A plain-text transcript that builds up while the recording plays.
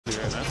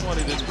there, and that's why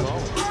they didn't call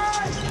it.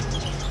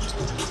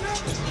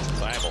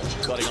 Bible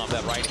cutting off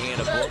that right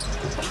hand of Book.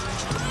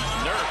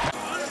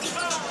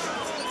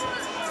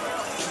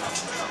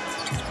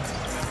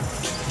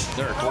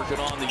 Nurk working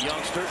on the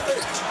youngster.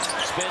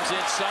 Spins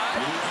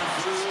inside.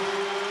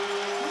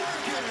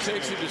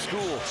 Takes him to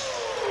school.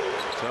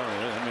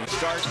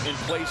 Start in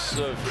place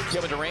of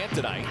Kevin Durant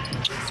tonight.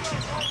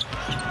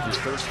 His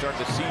first start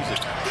of the season.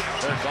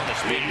 Nurk on the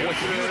spin.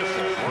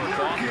 Beautiful work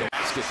off the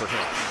basket for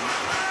him.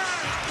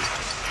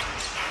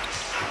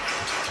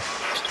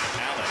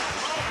 Allen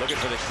looking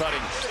for the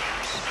cutting.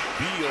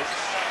 Beal.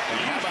 And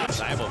how about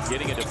Bible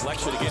getting a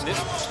deflection again? This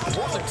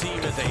Portland team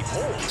as a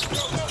whole is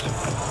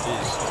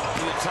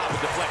in the top of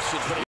deflection.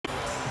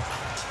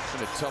 It's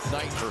been a tough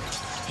night for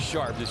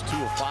Sharp. This 2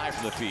 of 5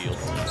 from the field.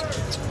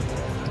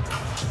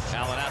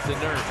 Allen out to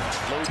Nurk.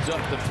 Loads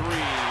up the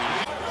three.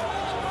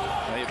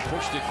 They have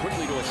pushed it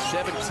quickly to a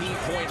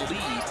 17-point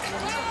lead.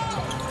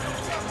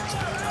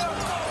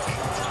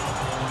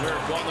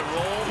 Nurk on the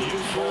roll.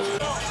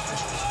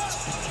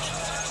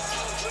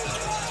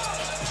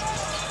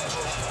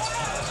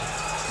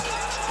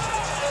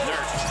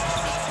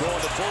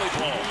 Throwing the bully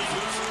ball.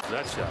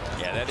 That shot.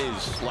 Yeah, that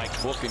is like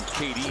Book and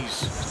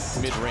KD's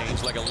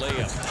mid-range, like a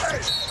layup.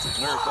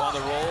 Nurk on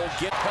the roll.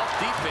 Get help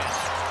defense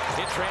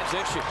in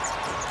transition.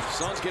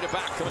 Suns get it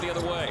back, coming the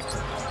other way.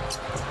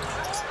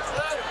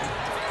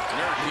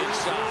 Nurk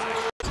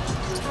inside.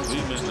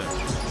 Leave him in there.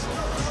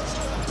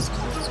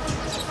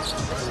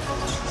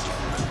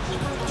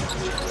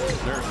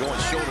 Nurk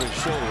going shoulder to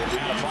shoulder.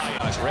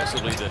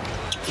 Aggressively to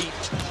keep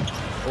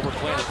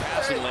overplaying the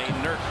passing lane.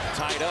 Nurk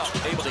tied up,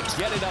 able to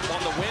get it up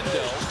on the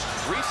window.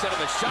 Reset of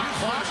the shot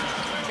clock.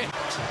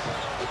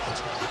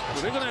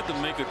 Well, they're going to have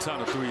to make a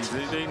ton of threes.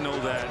 They know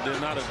that. They're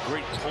not a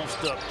great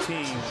post-up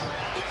team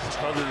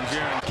other than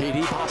Jaren.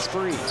 KD pops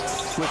free.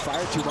 Quick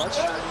fire, too much.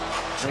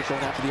 Nurk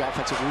going after the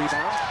offensive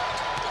rebound.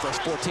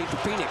 First 14 for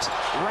Phoenix.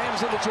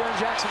 Rams into Jaren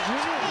Jackson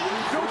Jr.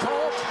 No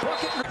call.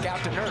 Bucket. Nurk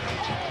out to Nurk.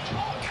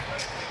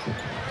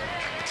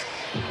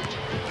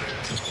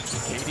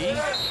 KD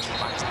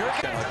finds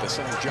Nurk. Like the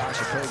center, Josh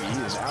Okogie.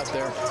 He is out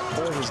there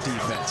for his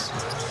defense.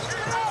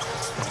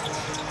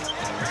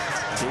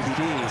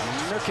 KD,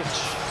 Nurkić.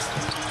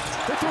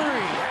 The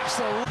three,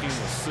 absolutely.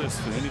 Assist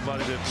for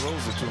anybody that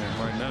throws it to him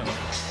right now.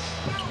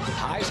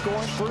 High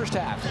scoring first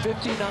half,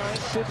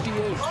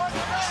 59-58.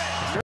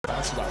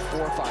 Bounced about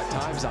 4 or 5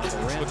 times on the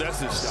rim. But that's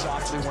his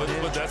shot. Softly went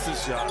in. But that's his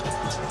shot.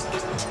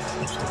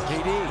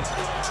 KD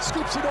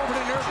scoops it over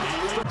to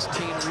Nurkić.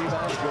 16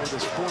 rebounds, goes to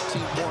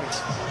 14 points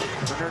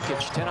for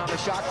Nurkić. 10 on the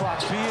shot clock.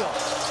 Beal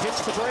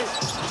hits the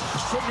brakes.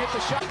 Couldn't hit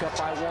the shot. Up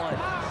by 1.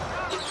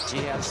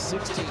 He has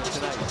 16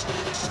 tonight.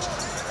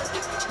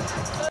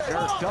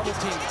 Nurk double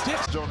team.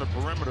 Dips on the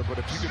perimeter, but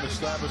if you can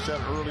establish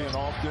that early and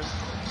often,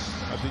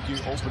 I think you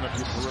open up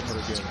your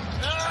perimeter game.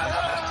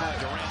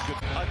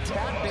 A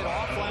tad bit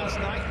off last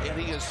night, and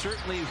he is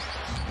certainly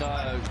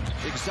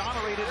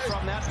exonerated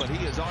from that, but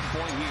he is on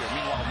point here.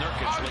 Meanwhile,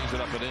 Nurkić lays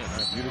it up and in.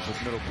 Beautiful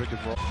middle pick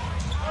and roll.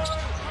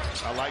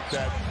 I like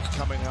that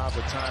coming out of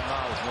the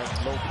timeout in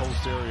that low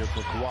post area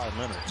for Kawhi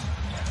Leonard.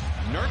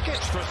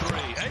 Nurkić for 3.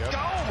 It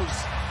goes!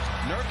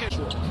 Nurkić.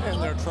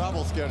 And their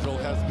travel schedule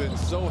has been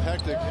so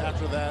hectic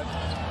after that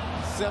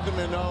 7-0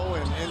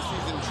 and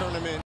in-season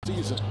tournament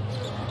season.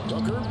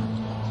 Tucker.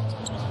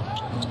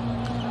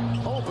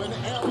 Open,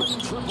 Allen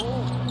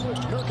triple.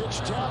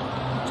 Nurkić tap.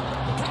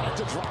 Got it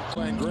to drop.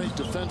 Playing great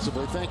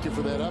defensively. Thank you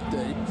for that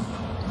update.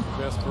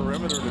 best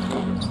perimeter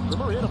defender.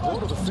 Remember, he had a blow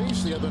to the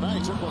face the other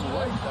night. Took one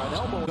right by an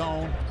elbow.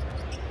 Zone,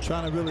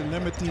 trying to really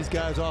limit these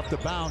guys off the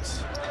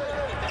bounce.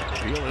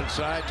 Peel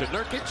inside to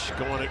Nurkić,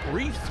 going at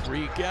Reith,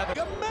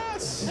 regather. A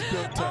mess.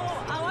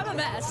 Oh, I'm a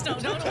mess. No,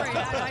 don't worry.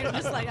 I'm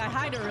just like, I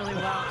hide it really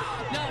well.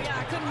 No, yeah,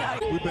 I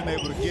couldn't. We've been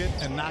able to get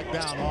and knock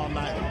down all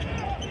night.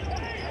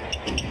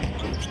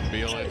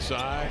 Peel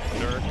inside,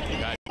 Nurk.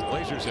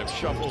 Blazers have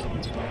shuffled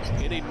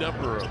any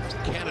number of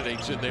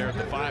candidates in there at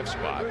the 5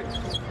 spot.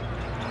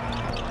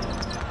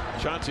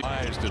 Chauncey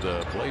eyes to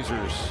the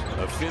Blazers'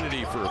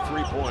 affinity for a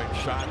three-point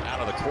shot out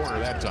of the corner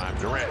that time.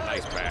 Durant,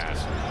 nice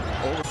pass.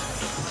 Over.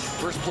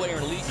 First player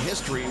in league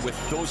history with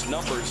those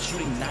numbers,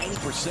 shooting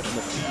 90% from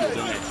the field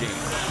in that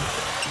game.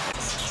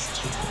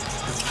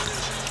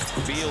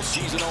 Beal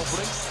season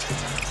opening.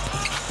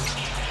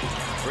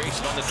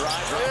 Grayson on the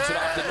drive, drops it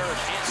off to Nurk.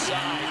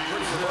 Inside,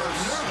 pretty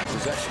reverse.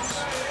 Possessions.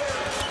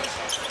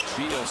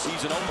 Beal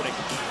season opening.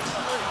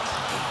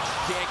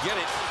 Can't get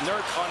it.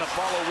 Nurk on a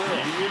follow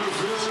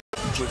will.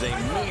 Was a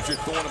major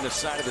thorn on the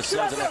side of the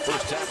Suns in that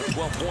first half with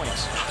 12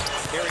 points.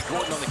 Eric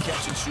Gordon on the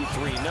catch and shoot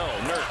three. No.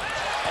 Nurk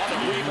on the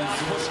rebound,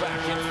 put back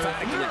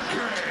emphatically.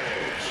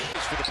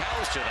 For the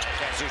Palace tonight,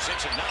 as their 6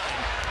 and 9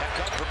 have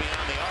come from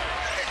beyond the arc.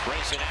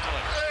 Grayson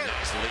Allen,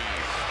 nice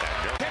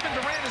lead. Kevin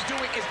Durant is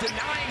doing is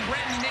denying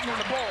Brandon Ingram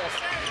the ball,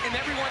 and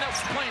everyone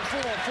else is playing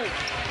 4-on-4.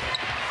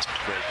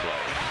 Great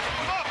play.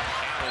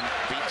 Allen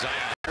beats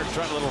Zion.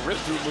 Trying a little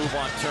rip-through move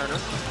on Turner.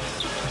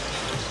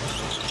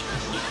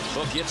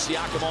 Book gets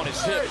Siakam on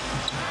his hip.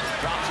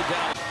 Drops it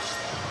down.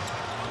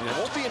 There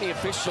won't be any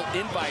official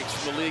invites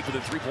from the league for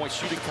the three-point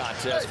shooting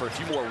contest for a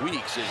few more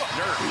weeks. As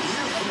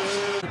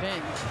Nurkić.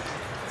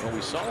 Well,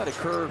 we saw that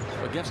occur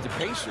against the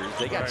Pacers.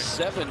 They got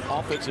 7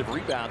 offensive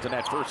rebounds in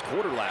that first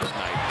quarter last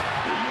night.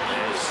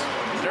 As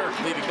Nurk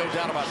leaving no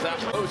doubt about that.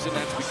 And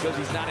that's because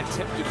he's not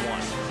attempted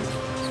one.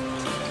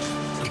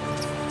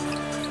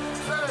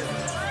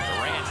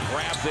 Durant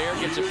grab there,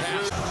 gets a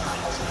pass.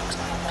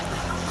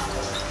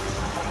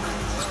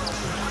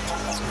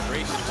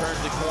 Grayson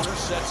turns the corner,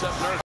 sets up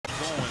Nurk.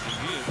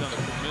 He has done a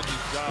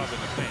tremendous job in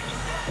the paint.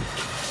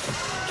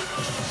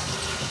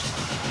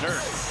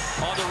 Nurk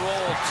on the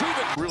roll to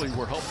the really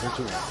were helpful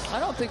to him. I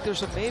don't think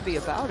there's a maybe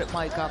about it,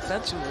 Mike,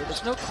 offensively.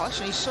 There's no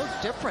question. He's so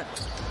different.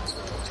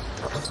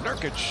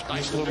 Nurkić,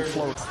 nice little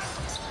float.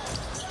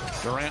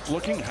 Durant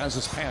looking, has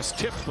his pass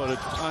tipped, but it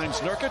finds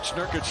Nurkić.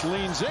 Nurkić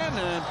leans in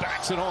and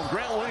backs it home.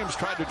 Grant Williams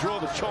tried to draw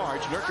the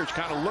charge. Nurkić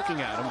kind of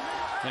looking at him.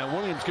 And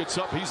Williams gets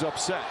up, he's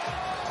upset.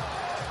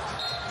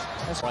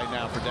 That's right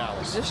now for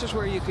Dallas. This is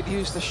where you could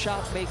use the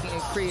shot-making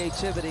and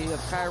creativity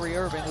of Kyrie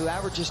Irving, who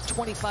averages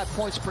 25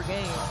 points per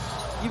game.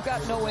 You've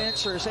got no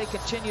answer as they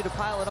continue to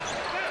pile it up.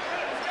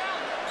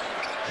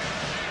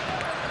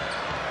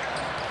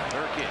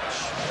 Nurkić.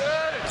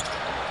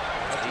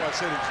 That's why I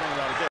said he's running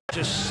out of gas.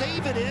 Just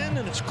save it in,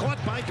 and it's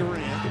caught by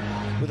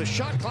Durant with a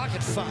shot clock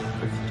at 5.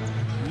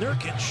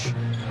 Nurkić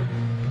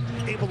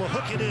able to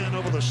hook it in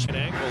over the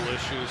ankle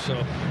issue, so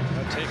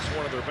that takes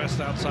one of their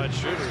best outside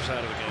shooters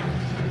out of the game.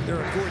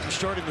 Derek Gordon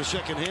starting the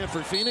second half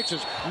for Phoenix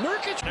as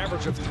Nurkić. An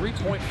average of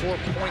 3.4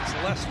 points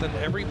less than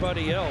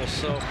everybody else,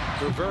 so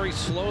they're very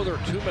slow. They're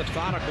too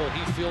methodical,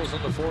 he feels,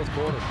 in the fourth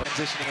quarter.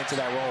 Transitioning into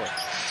that role.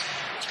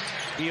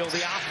 Beal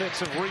the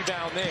offensive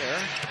rebound there.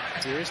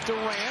 Here's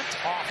Durant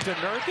off to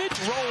Nurkić,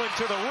 rolling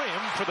to the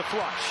rim for the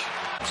flush.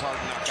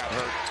 Harden not got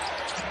hurt.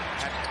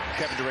 Had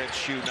Kevin Durant's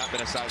shoe not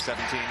been a size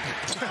 17.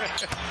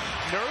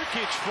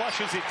 Nurkić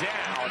flushes it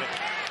down.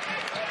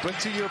 But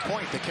to your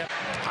point,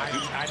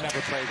 I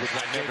never played with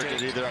that. I never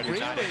did either. I do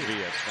not Really? envy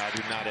it. I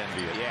do not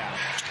envy it. Yeah.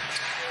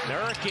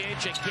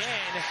 Nurkić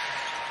again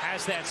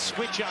has that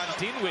switch on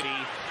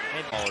Dinwiddie.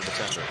 And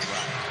Defender.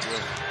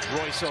 Right.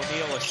 Royce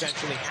O'Neal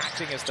essentially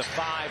acting as the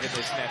 5 in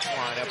this next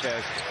lineup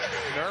as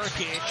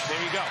Nurkić.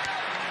 There you go.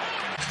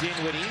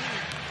 Dinwiddie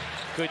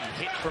couldn't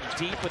hit from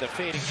deep with a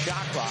fading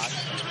shot clock.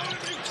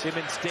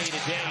 Simmons day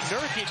to day.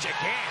 Nurkić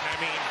again. I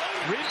mean,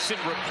 rinse and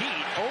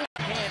repeat.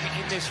 Overhand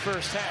in this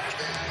first half.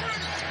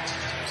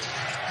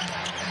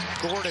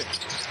 Gordon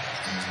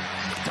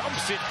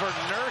dumps it for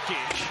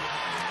Nurkić.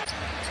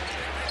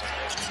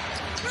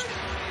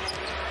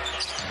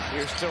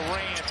 Here's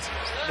Durant.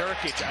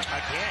 Nurkić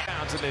again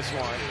bounds in this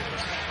one.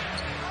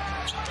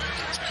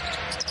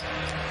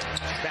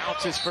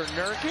 Bounces for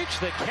Nurkić.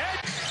 The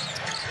catch.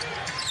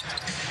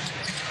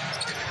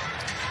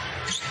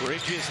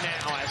 Bridges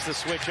now as the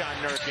switch on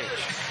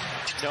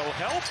Nurkić. No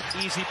help.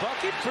 Easy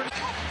bucket for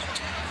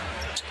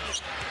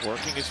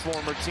working his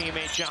former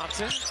teammate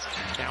Johnson.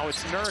 Now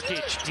it's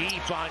Nurkić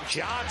deep on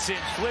Johnson.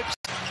 Flips.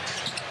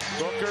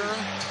 Booker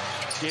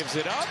gives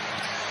it up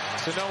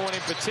to no one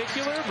in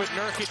particular, but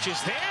Nurkić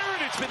is there,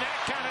 and it's been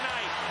that kind of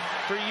night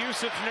for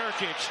Jusuf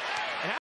Nurkić.